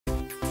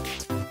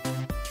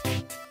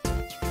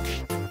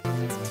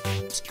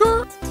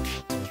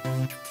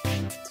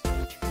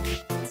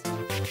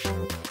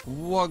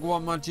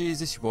Wagwan my G's,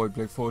 this is your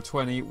boy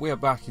Blue420. We are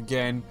back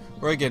again.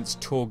 We're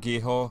against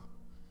Torigiho,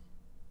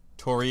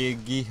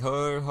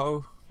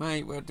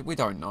 mate, we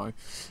don't know.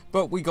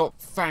 But we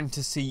got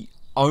fantasy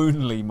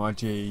only, my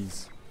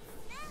G's.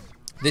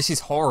 This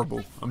is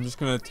horrible. I'm just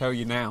going to tell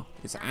you now.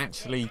 It's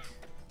actually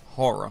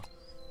horror.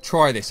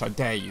 Try this, I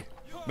dare you.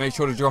 Make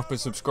sure to drop a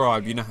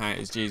subscribe. You know how it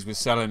is, G's. We're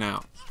selling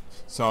out.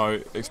 So,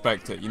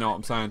 expect it. You know what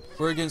I'm saying?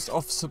 We're against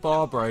Officer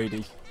Bar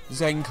Brady.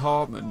 Zen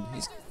Cartman.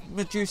 He's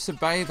Medusa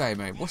Bebe,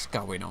 mate. What's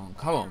going on?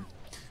 Come on.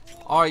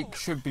 Ike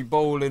should be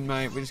balling,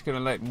 mate. We're just going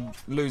to let him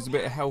lose a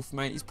bit of health,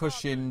 mate. He's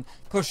pushing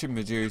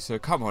Medusa.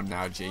 Come on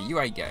now, G. You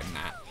ain't getting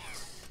that.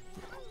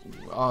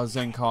 Oh,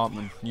 Zen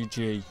Cartman. You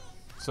G.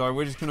 So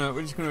we're just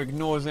gonna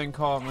ignore Zen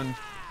Cartman.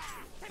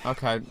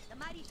 Okay.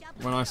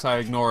 When I say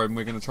ignore him,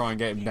 we're gonna try and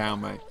get him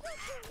down, mate.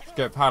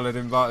 Get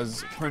Paladin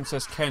Butters.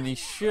 Princess Kenny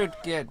should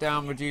get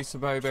down Medusa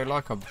Baby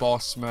like a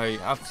boss,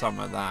 mate. Have some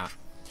of that.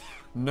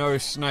 No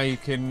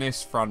snake in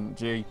this front,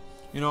 G.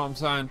 You know what I'm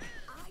saying?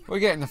 We're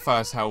getting the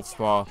first health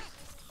bar.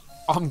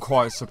 I'm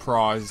quite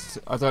surprised.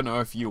 I don't know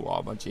if you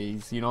are, my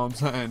G's. You know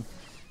what I'm saying?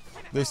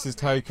 This has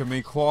taken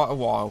me quite a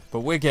while,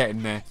 but we're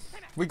getting there.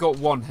 We got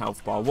one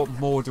health bar. What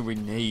more do we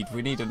need?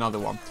 We need another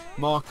one.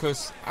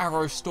 Marcus,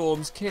 Arrow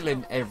Storms,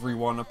 killing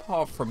everyone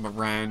apart from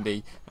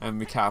Randy and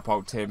we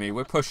catapult Timmy.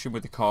 We're pushing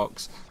with the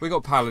cocks. We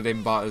got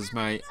Paladin Butters,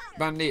 mate.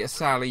 Bandita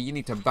Sally, you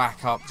need to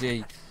back up,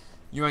 G.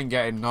 You ain't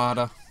getting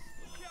nada.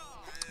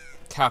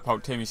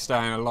 Catapult Timmy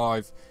staying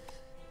alive.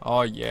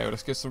 Oh yeah,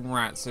 let's get some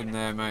rats in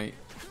there, mate.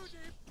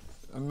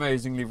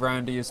 Amazingly,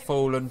 Randy has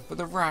fallen, but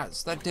the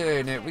rats, they're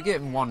doing it. We're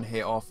getting one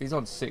hit off. He's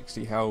on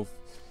 60 health.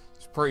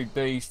 Pretty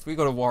beast. We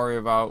got to worry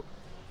about.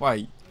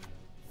 Wait.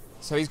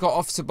 So he's got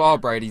Officer Bar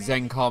Brady,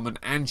 Zen Cartman,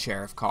 and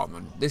Sheriff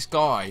Cartman. This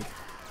guy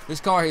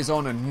is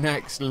on a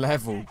next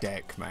level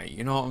deck, mate.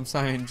 You know what I'm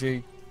saying,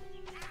 G?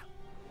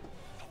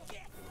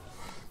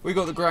 We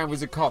got the Grand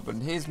Wizard Cartman.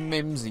 Here's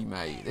Mimsy,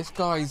 mate. This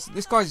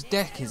guy's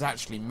deck is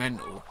actually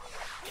mental.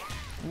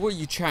 What are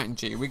you chatting,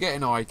 G? We're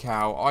getting Ike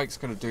out. Ike's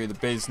gonna do the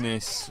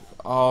business.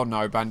 Oh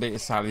no, Bandita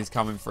Sally's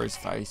coming for his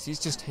face. He's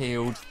just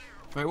healed,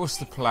 mate. What's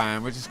the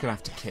plan? We're just gonna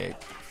have to kick.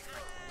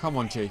 Come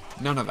on, G.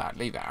 None of that.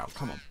 Leave it out.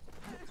 Come on.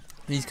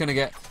 He's going to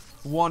get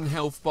one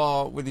health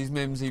bar with his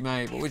Mimsy,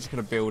 mate. But we're just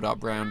going to build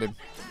up round him.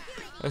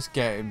 Let's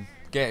get him.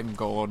 Get him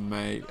gone,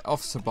 mate.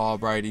 Officer Bar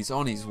Brady's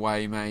on his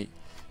way, mate.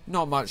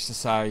 Not much to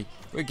say.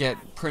 We get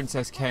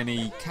Princess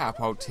Kenny,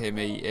 Catapult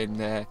Timmy in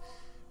there.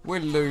 We're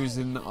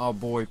losing our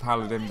boy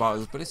Paladin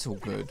Butters, but it's all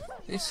good.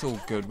 It's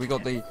all good. We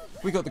got the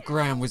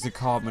Grand Wizard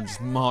Cartman just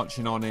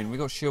marching on in. We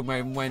got Shield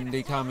Maiden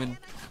Wendy coming.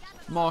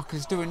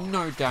 Marcus doing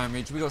no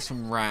damage. We got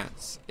some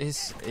rats.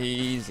 It's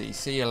easy.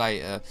 See you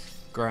later,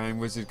 Grand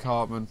Wizard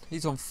Cartman.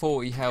 He's on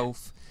 40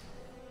 health.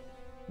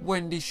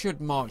 Wendy should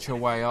march her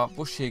way up.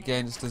 What's she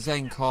against? The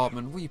Zen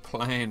Cartman. What are you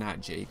playing at,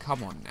 G?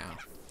 Come on now.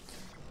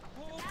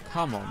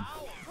 Come on.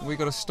 We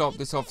got to stop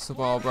this Officer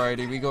Bar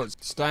Brady. We got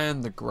Stan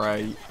the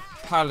Great,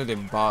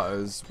 Paladin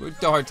Butters. We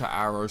died to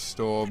Arrow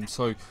Storm.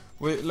 So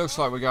it looks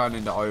like we're going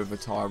into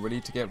overtime. We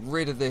need to get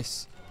rid of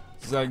this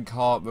Zen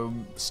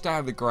Cartman.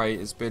 Stan the Great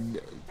has been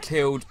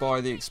killed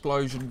by the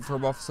explosion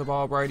from Officer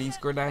Bar Brady's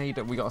grenade,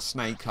 and we got a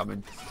snake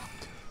coming.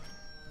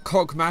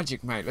 Cock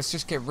magic, mate. Let's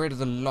just get rid of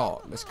the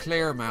lot. Let's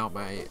clear them out,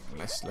 mate.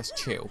 Let's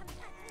chill.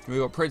 We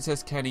got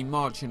Princess Kenny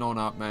marching on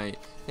up, mate.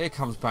 Here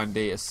comes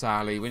Bandita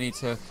Sally. We need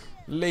to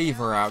leave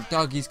her out.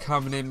 Dougie's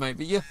coming in, mate.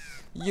 But you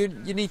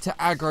need to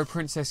aggro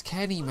Princess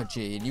Kenny, my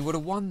G, and you would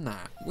have won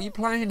that. What are you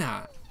playing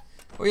at?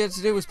 All you had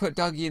to do was put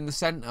Dougie in the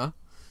centre.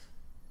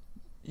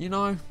 You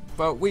know,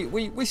 but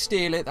we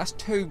steal it. That's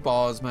 2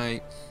 bars,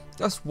 mate.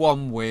 That's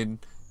 1 win.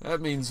 That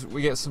means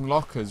we get some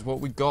lockers. What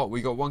we got?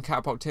 We got 1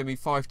 Catapult Timmy,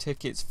 5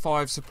 tickets,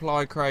 5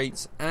 supply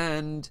crates,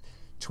 and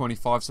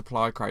 25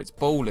 supply crates.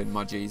 Balling,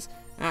 my G's.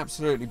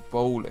 Absolutely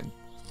balling.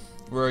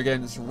 We're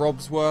against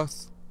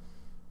Robsworth.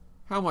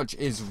 How much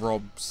is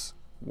Rob's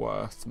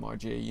worth, my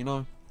G? You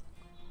know?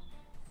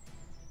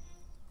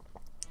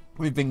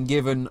 We've been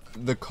given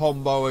the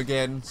combo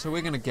again, so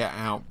we're going to get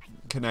out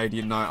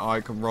Canadian Night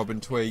Ike and Robin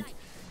Tweak.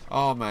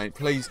 Oh, mate,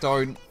 please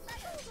don't.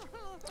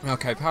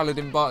 Okay,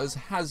 Paladin Butters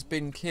has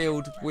been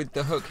killed with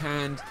the hook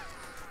hand.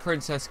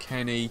 Princess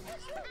Kenny.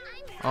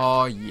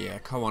 Oh, yeah,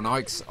 come on.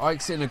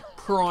 Ike's in a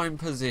prime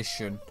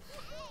position.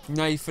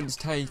 Nathan's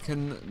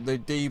taken the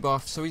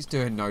debuff, so he's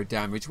doing no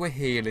damage. We're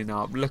healing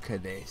up. Look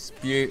at this.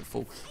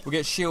 Beautiful. We'll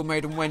get Shield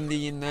Maiden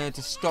Wendy in there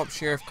to stop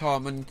Sheriff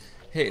Cartman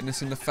hitting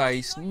us in the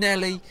face.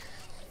 Nelly,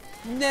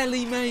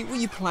 mate, what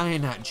are you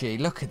playing at, G?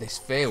 Look at this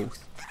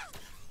filth.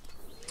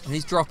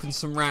 He's dropping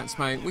some rats,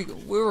 mate.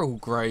 We're all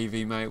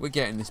gravy, mate. We're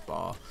getting this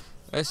bar.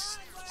 Let's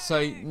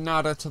say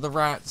nada to the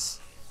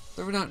rats.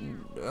 They're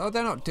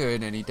not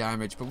doing any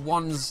damage, but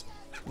one's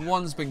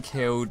been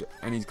killed,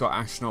 and he's got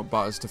Astronaut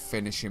Butters to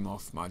finish him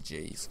off, my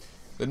G's.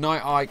 The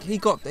Night Ike, he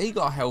got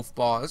a health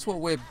bar. That's what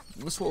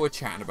we're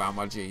chatting about,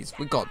 my G's.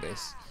 We got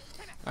this.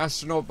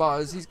 Astronaut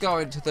Butters, he's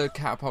going to the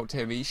Catapult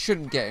Timmy. He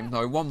shouldn't get him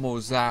though. One more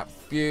zap,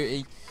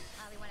 beauty,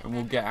 and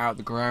we'll get out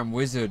the Grand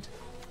Wizard.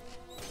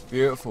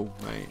 Beautiful,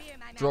 mate.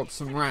 Drop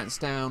some rats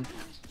down.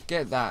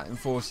 Get that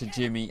Enforcer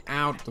Jimmy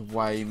out the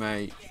way,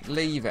 mate.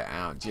 Leave it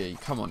out, G.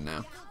 Come on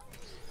now.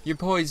 You're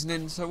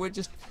poisoning, so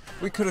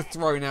we could have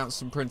thrown out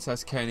some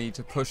Princess Kenny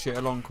to push it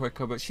along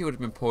quicker, but she would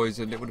have been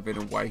poisoned. It would have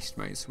been a waste,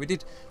 mate. So we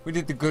did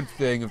the good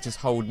thing of just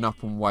holding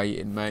up and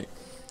waiting, mate.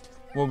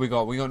 What we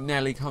got? We got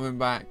Nelly coming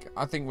back.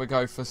 I think we'll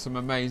go for some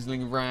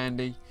Amazingly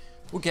Randy.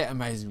 We'll get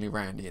Amazingly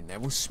Randy in there.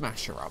 We'll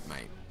smash her up,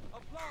 mate.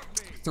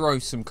 Throw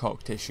some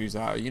cock tissues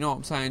at her. You know what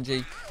I'm saying,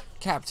 G?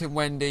 Captain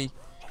Wendy.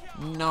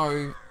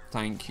 No,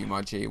 thank you,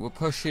 my G. We're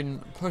pushing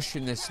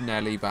this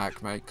Nelly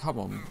back, mate. Come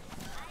on,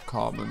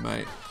 Carmen,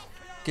 mate.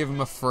 Give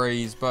him a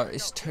freeze, but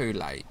it's too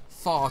late.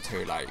 Far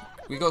too late.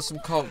 We got some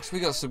cocks.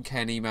 We got some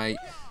Kenny, mate.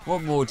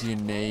 What more do you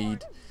need?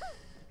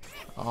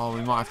 Oh,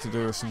 we might have to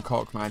do some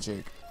cock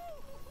magic.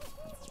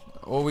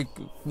 Or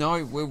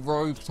no, we'll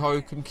rogue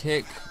token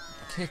kick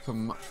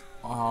him.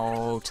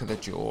 Oh, to the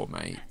jaw,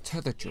 mate, to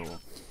the jaw.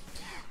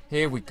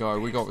 Here we go.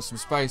 We got some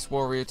Space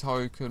Warrior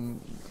token.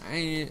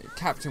 Hey,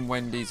 Captain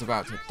Wendy's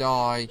about to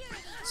die.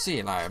 See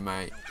you later,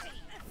 mate.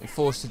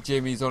 Enforcer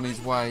Jimmy's on his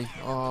way.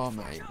 Oh,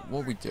 mate,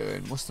 what are we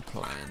doing? What's the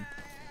plan?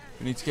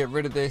 We need to get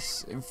rid of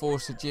this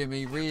Enforcer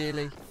Jimmy,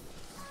 really?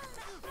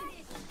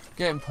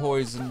 Getting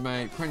poisoned,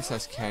 mate.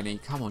 Princess Kenny,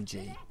 come on,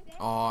 G.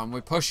 Oh, and we're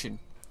pushing.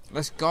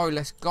 Let's go,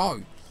 let's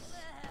go.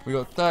 We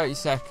got 30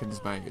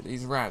 seconds, mate.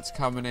 These rats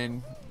coming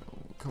in.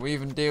 Can we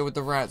even deal with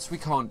the rats? We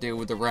can't deal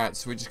with the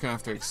rats. We're just going to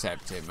have to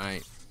accept it,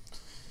 mate.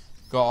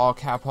 Got our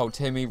Caphole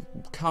Timmy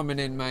coming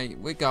in, mate.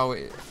 We go.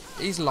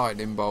 He's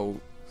lightning bolt.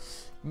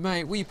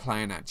 Mate, what are you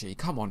playing at, G?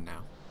 Come on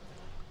now.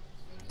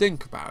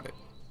 Think about it.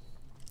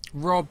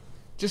 Rob,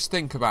 just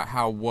think about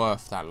how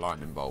worth that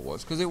lightning bolt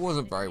was. Because it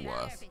wasn't very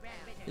worth.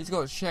 He's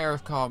got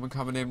Sheriff Carmen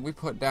coming in. We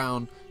put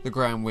down the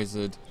Grand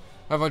Wizard.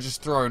 Have I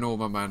just thrown all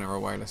my mana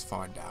away? Let's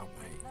find out,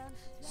 mate.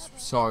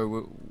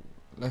 So,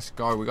 let's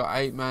go. We got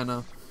 8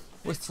 mana.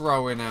 We're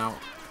throwing out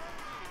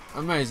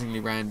Amazingly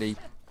Randy.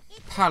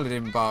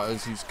 Paladin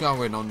Butters, who's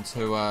going on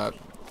to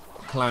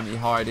Calamity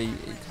Heidi.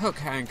 Hook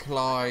Hand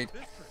Clyde.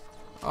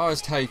 I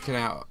was taking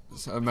out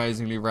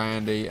Amazingly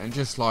Randy. And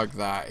just like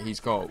that,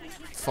 he's got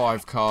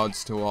 5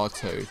 cards to our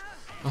 2.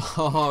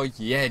 Oh,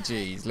 yeah,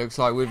 geez. Looks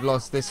like we've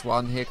lost this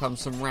one. Here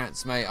comes some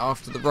rats, mate,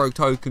 after the rogue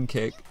token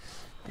kick.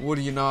 What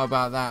do you know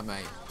about that,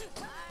 mate?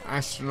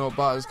 Astronaut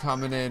Butters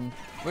coming in.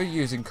 We're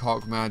using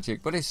cock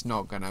magic, but it's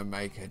not going to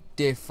make a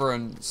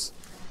difference.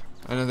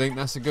 And I think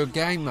that's a good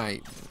game,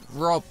 mate.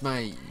 Rob,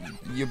 mate,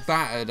 you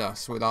battered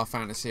us with our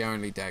fantasy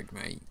only deck,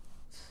 mate.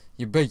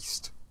 You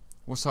beast.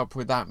 What's up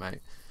with that, mate?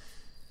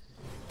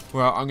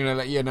 Well, I'm going to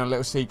let you know a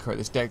little secret.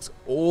 This deck's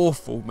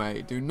awful,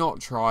 mate. Do not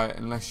try it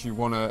unless you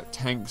want to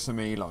tank some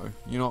elo.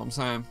 You know what I'm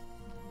saying?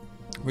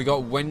 We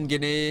got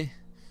Wengineer.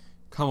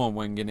 Come on,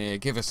 Wengineer.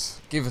 Give us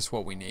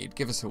what we need.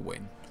 Give us a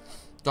win.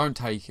 Don't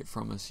take it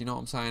from us, you know what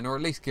I'm saying? Or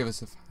at least give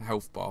us a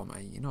health bar,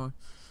 mate, you know?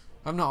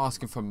 I'm not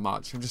asking for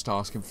much, I'm just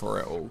asking for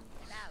it all.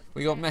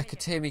 We got Mecha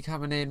Timmy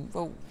coming in.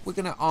 Well, we're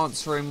going to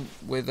answer him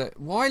with a...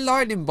 Why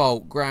Lightning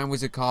Bolt, Grand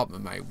Wizard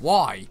Cartman, mate?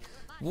 Why?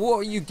 What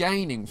are you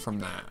gaining from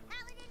that?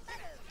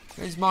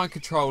 He's mind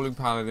controlling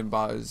Paladin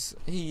Butters.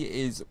 He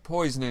is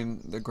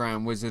poisoning the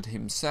Grand Wizard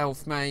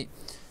himself, mate.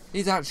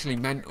 He's actually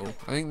mental.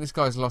 I think this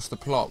guy's lost the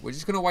plot. We're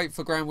just going to wait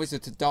for Grand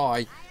Wizard to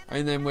die,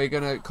 and then we're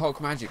going to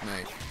cock magic,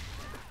 mate.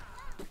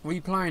 What are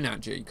you playing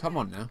at, G? Come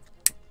on now.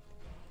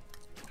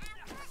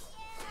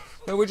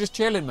 No, we're just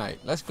chilling, mate.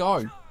 Let's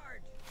go.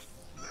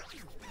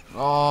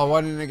 Oh,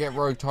 why didn't I get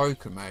rogue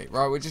token, mate?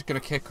 Right, we're just going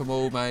to kick them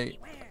all, mate.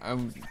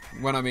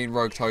 When I mean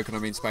rogue token, I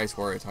mean Space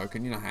Warrior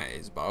token. You know how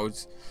it is, but I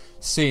was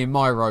seeing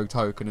my rogue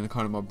token and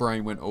kind of my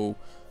brain went all,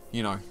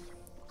 you know,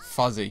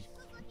 fuzzy.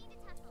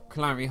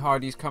 Calamity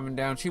Heidi's coming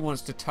down. She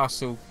wants to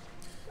tussle.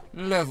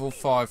 Level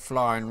 5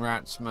 flying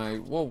rats,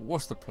 mate. Well,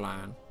 what's the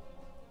plan?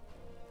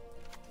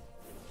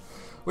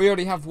 We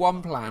already have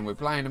one plan. We're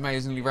playing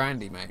Amazingly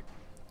Randy, mate.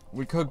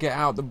 We could get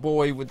out the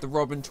boy with the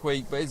Robin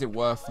tweak, but is it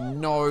worth?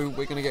 No.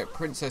 We're going to get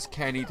Princess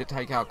Kenny to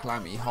take out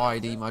Calamity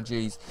Heidi, my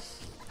G's.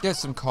 Get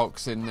some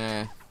cocks in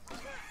there.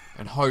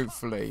 And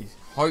hopefully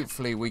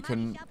we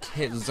can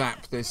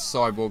zap this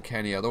Cyborg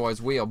Kenny.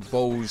 Otherwise, we are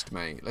ballsed,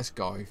 mate. Let's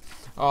go.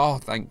 Oh,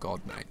 thank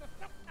God, mate.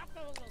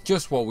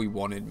 Just what we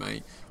wanted,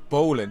 mate.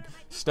 Balling.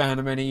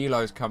 Stand many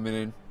elos coming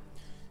in.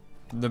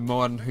 The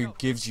one who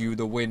gives you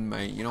the win,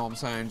 mate. You know what I'm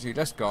saying, G?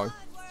 Let's go.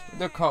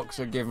 The cocks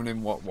are giving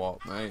him what,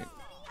 mate.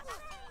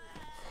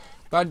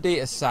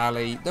 Bandita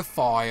Sally, the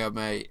fire,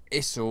 mate.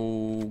 It's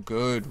all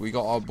good. We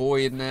got our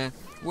boy in there.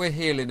 We're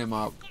healing him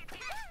up.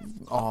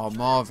 Oh,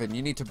 Marvin,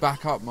 you need to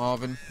back up,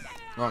 Marvin.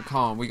 Right,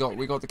 calm. We got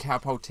the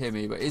Caphole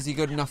Timmy, but is he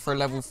good enough for a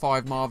level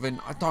 5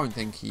 Marvin? I don't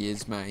think he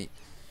is, mate.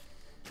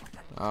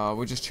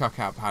 We'll just chuck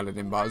out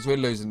Paladin Butters. We're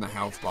losing the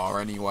health bar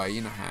anyway.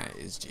 You know how it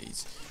is,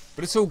 jeez.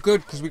 But it's all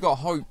good because we got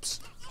hopes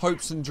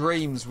and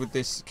dreams with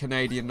this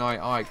Canadian Knight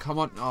Ike. Come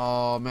on.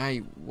 Oh,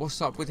 mate.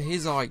 What's up with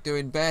his Ike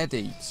doing bear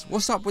deeds?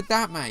 What's up with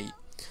that, mate?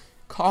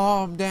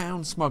 Calm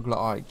down, Smuggler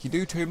Ike. You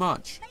do too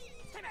much.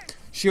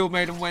 Shield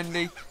Maiden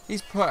Wendy.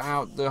 He's put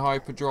out the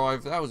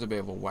hyperdrive. That was a bit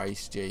of a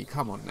waste, G.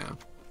 Come on now.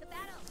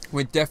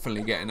 We're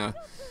definitely getting a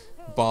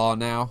bar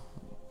now.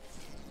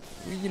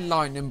 You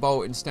lightning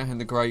bolt and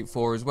stand the great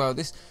for as well.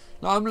 This,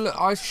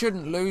 I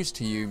shouldn't lose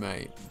to you,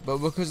 mate, but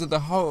because of the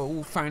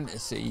whole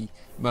fantasy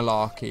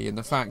malarkey and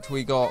the fact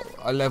we got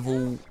a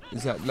level,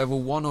 is that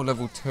level 1 or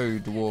level 2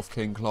 Dwarf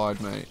King Clyde,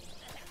 mate?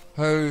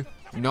 Who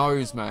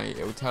knows, mate?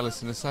 It will tell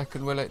us in a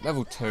second, will it?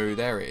 Level 2,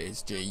 there it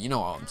is, G. You know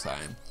what I'm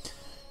saying.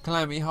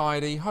 Calamity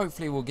Heidi,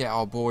 hopefully we'll get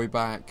our boy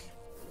back.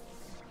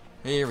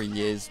 Here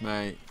he is,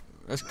 mate.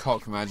 Let's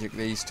cock magic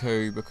these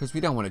two because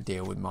we don't want to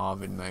deal with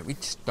Marvin, mate. We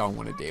just don't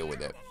want to deal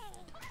with it.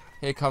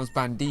 Here comes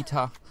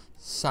Bandita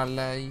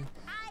Saleh.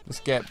 Let's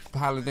get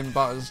Paladin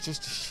Butters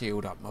just to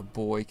shield up my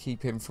boy.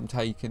 Keep him from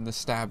taking the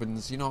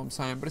stabbings, you know what I'm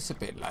saying? But it's a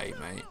bit late,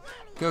 mate.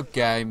 Good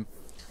game.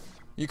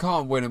 You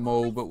can't win them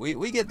all, but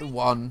we get the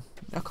one.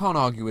 I can't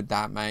argue with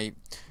that, mate.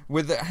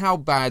 With how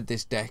bad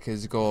this deck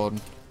has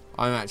gone,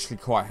 I'm actually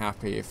quite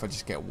happy if I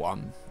just get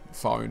one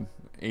phone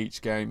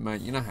each game,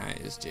 mate. You know how it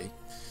is, G.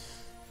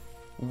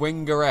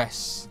 Winger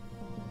S.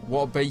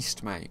 What a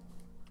beast, mate.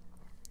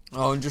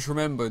 Oh, and just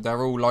remember,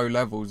 they're all low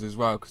levels as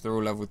well, because they're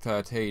all level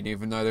 13,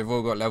 even though they've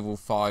all got level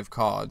 5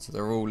 cards.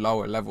 They're all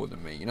lower level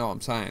than me, you know what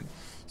I'm saying?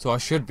 So I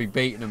should be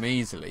beating them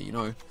easily, you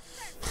know?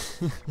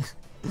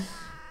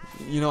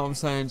 You know what I'm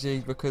saying,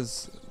 G?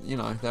 Because, you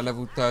know, they're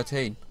level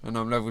 13, and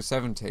I'm level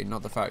 17,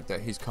 not the fact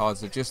that his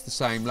cards are just the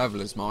same level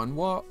as mine.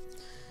 What?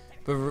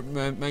 But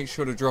make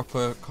sure to drop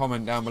a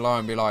comment down below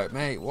and be like,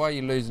 mate, why are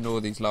you losing all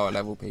these lower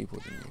level people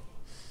than you?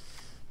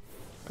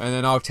 And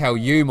then I'll tell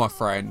you, my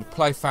friend,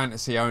 play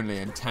fantasy only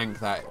and tank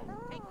that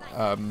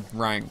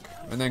rank.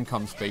 And then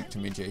come speak to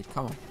me, G.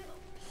 Come on.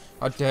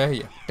 I dare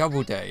you.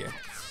 Double dare you.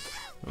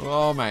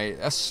 Oh, mate.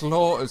 A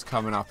Slaughter's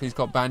coming up. He's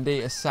got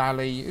Bandita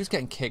Sally. Who's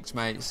getting kicked,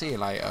 mate? See you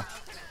later.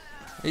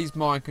 He's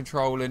mind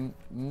controlling.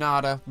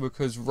 Nada.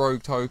 Because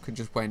Rogue Token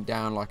just went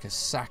down like a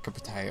sack of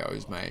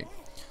potatoes, mate.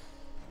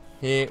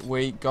 Here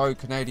we go.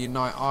 Canadian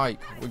Knight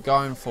Ike. We're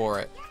going for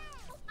it.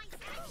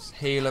 Just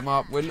heal him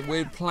up.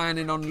 We're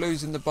planning on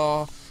losing the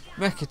bar.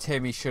 Mecha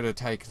Timmy should have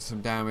taken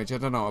some damage. I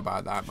don't know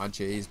about that, my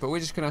G's, but we're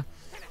just gonna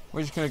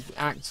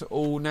act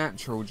all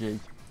natural, G.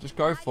 Just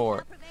go for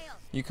it.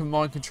 You can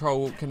mind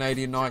control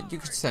Canadian Knight. You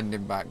can send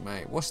him back,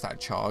 mate. What's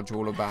that charge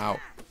all about?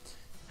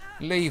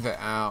 Leave it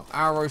out.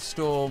 Arrow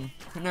Storm,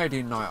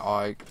 Canadian Knight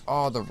Ike.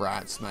 Oh, the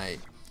rats, mate.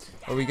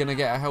 Are we gonna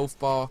get a health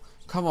bar?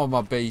 Come on,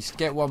 my beast.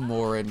 Get one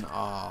more in.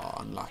 Ah,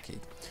 oh, unlucky.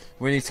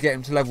 We need to get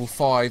him to level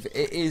 5.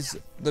 It is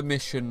the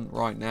mission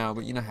right now,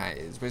 but you know how it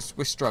is.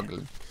 We're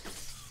struggling.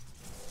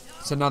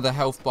 It's another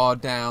health bar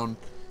down.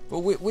 But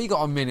we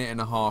got a minute and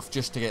a half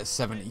just to get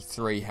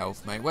 73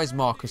 health, mate. Where's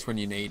Marcus when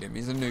you need him?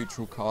 He's a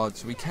neutral card,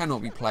 so he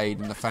cannot be played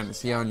in the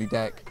fantasy-only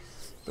deck.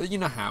 But you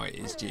know how it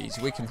is, G,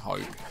 so we can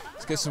hope.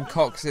 Let's get some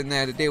cocks in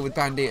there to deal with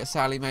Bandita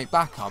Sally, mate.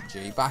 Back up,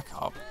 G. Back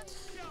up.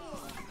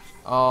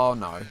 Oh,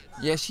 no.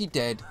 Yeah, she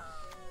dead.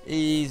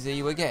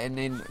 Easy. We're getting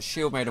in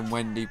Shield Maiden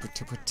Wendy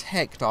to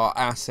protect our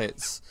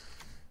assets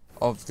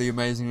of the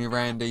amazingly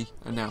Randy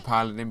and now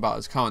Paladin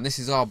Butters. Come on, this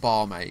is our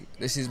bar, mate.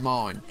 This is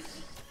mine.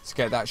 Let's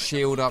get that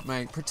shield up,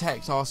 mate.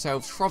 Protect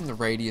ourselves from the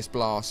radius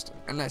blast,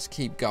 and let's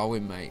keep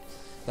going, mate.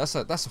 That's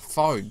a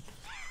phone.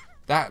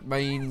 That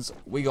means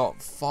we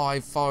got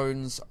 5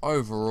 phones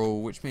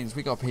overall, which means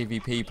we got a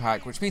PvP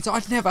pack, which means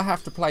I'd never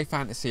have to play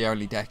fantasy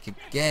only deck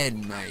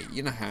again, mate.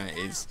 You know how it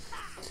is.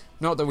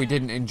 Not that we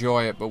didn't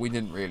enjoy it, but we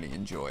didn't really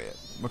enjoy it.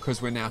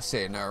 Because we're now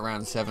sitting at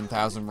around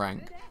 7,000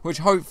 rank. Which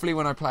hopefully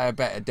when I play a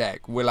better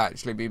deck will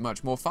actually be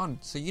much more fun.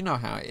 So you know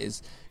how it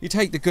is. You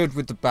take the good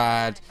with the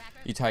bad.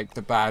 You take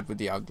the bad with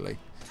the ugly.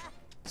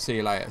 See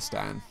you later,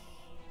 Stan.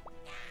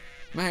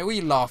 Mate, what are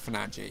you laughing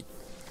at, G?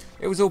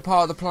 It was all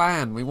part of the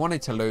plan. We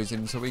wanted to lose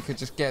him so we could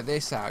just get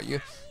this out.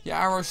 Your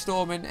arrow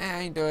storming,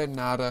 ain't doing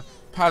nada.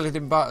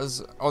 Paladin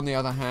Butters, on the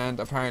other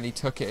hand, apparently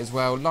took it as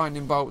well.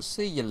 Lightning Bolt,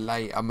 see you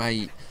later,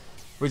 mate.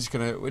 We're just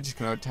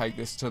gonna take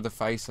this to the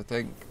face, I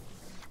think.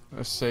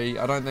 Let's see.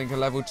 I don't think a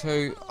level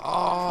 2.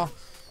 Oh,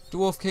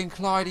 Dwarf King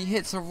Clyde, he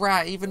hits a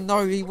rat even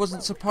though he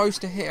wasn't supposed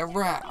to hit a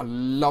rat. I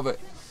love it.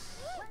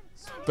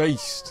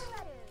 Beast.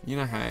 You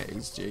know how it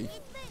is, G.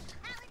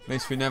 At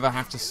least we never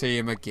have to see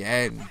him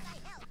again.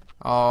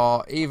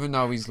 Oh, even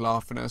though he's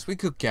laughing at us, we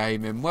could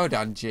game him. Well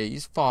done, G.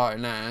 He's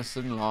fighting at us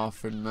and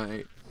laughing,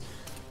 mate.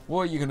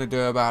 What are you gonna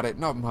do about it?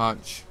 Not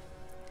much.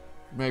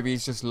 Maybe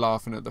he's just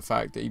laughing at the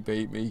fact that he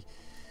beat me.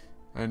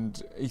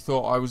 And he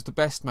thought I was the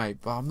best, mate,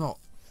 but I'm not.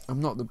 I'm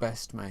not the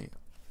best, mate.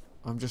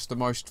 I'm just the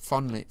most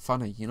funny,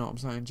 you know what I'm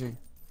saying, G?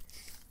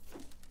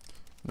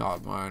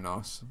 Not my own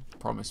ass.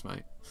 Promise,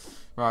 mate.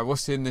 Right,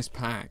 what's in this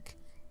pack?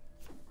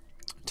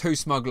 2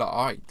 Smuggler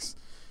Ikes,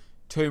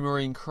 2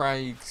 Marine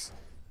Craigs,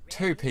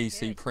 2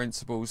 PC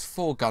Principals,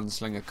 4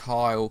 Gunslinger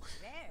Kyle,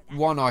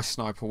 1 Ice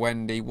Sniper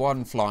Wendy,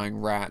 1 Flying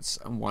Rats,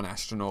 and 1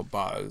 Astronaut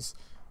Butters.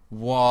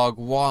 Wog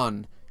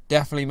 1.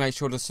 Definitely make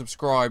sure to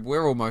subscribe.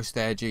 We're almost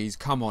there, G's.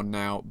 Come on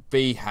now.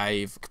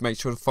 Behave. Make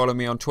sure to follow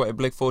me on Twitter,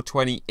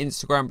 Blig420,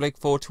 Instagram,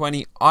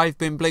 Blig420. I've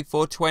been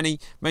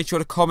Blig420. Make sure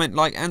to comment,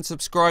 like, and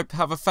subscribe.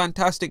 Have a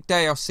fantastic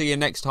day. I'll see you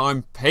next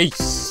time.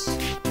 Peace.